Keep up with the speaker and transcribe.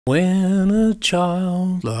When a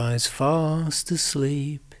child lies fast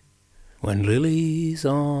asleep, when lilies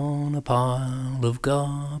on a pile of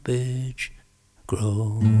garbage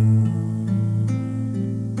grow,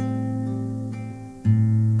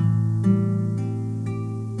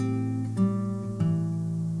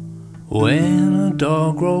 when a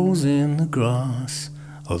dog rolls in the grass,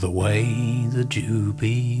 or the way the dew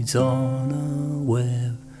beads on a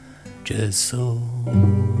web, just so.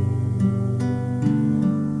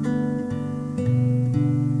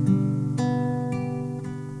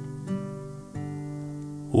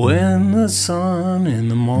 When the sun in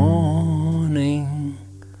the morning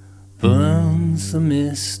burns the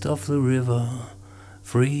mist off the river,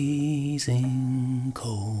 freezing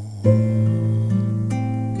cold,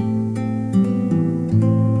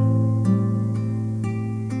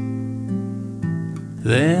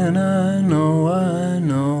 then I know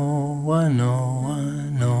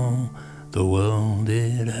the world,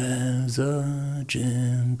 it has a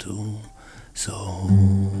gentle soul.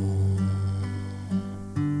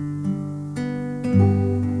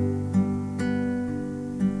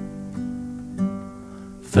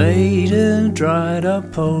 Faded, dried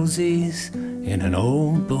up posies in an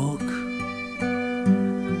old book,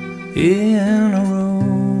 in a room.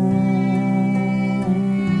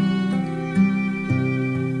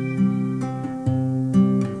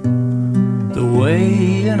 The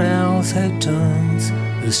way an owl's head turns,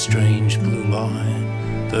 the strange blue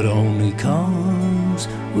light that only comes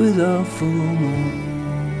with a full moon.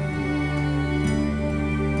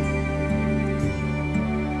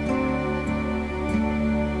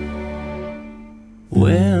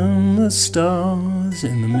 When the stars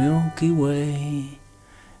in the Milky Way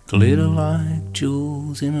glitter like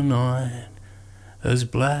jewels in a night as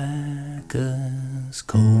black as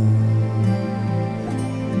coal,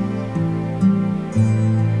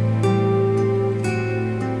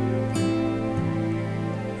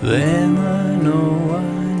 then I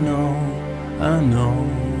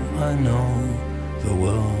know the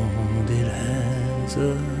world, it has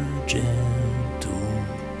a gentle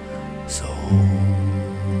soul.